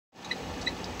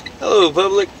Hello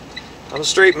public, I'm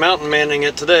straight mountain manning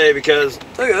it today because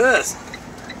look at this.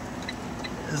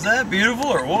 Is that beautiful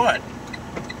or what?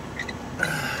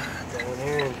 Down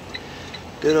here in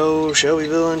good old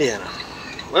Shelbyville, Indiana.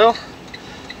 Well,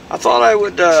 I thought I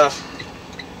would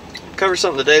cover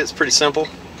something today that's pretty simple,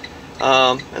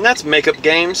 and that's makeup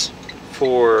games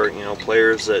for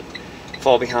players that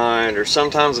fall behind, or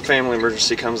sometimes a family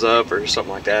emergency comes up or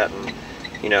something like that, and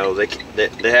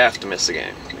they have to miss the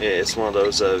game. It's one of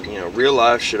those real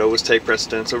life should always take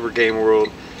precedence over game world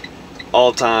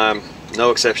all the time, no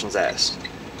exceptions asked.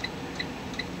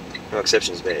 No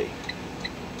exceptions made.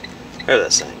 Whatever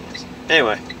that saying is.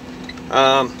 Anyway,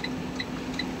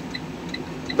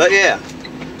 but yeah,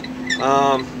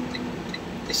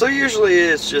 so usually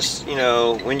it's just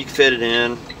when you fit it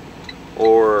in,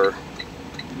 or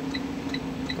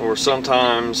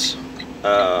sometimes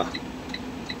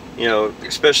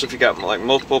especially if you got like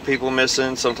multiple people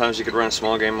missing, sometimes you could run a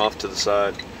small game off to the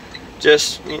side,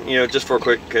 just just for a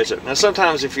quick catch up. Now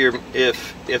sometimes if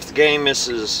the game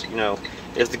misses,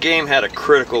 if the game had a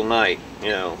critical night,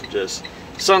 just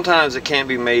sometimes it can't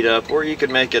be made up, or you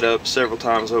could make it up several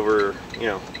times over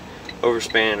over a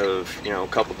span of a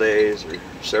couple days or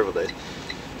several days.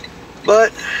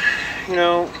 But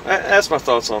that's my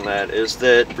thoughts on that, is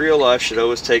that real life should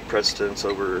always take precedence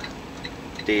over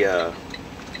the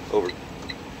over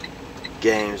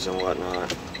games and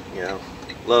whatnot,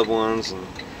 loved ones and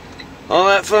all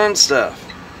that fun stuff.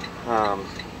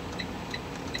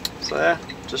 So yeah,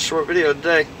 just a short video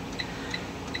today.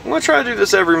 I'm gonna try to do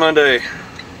this every Monday.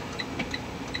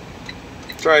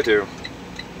 Try to.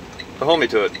 But hold me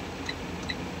to it.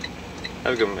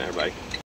 Have a good one, everybody.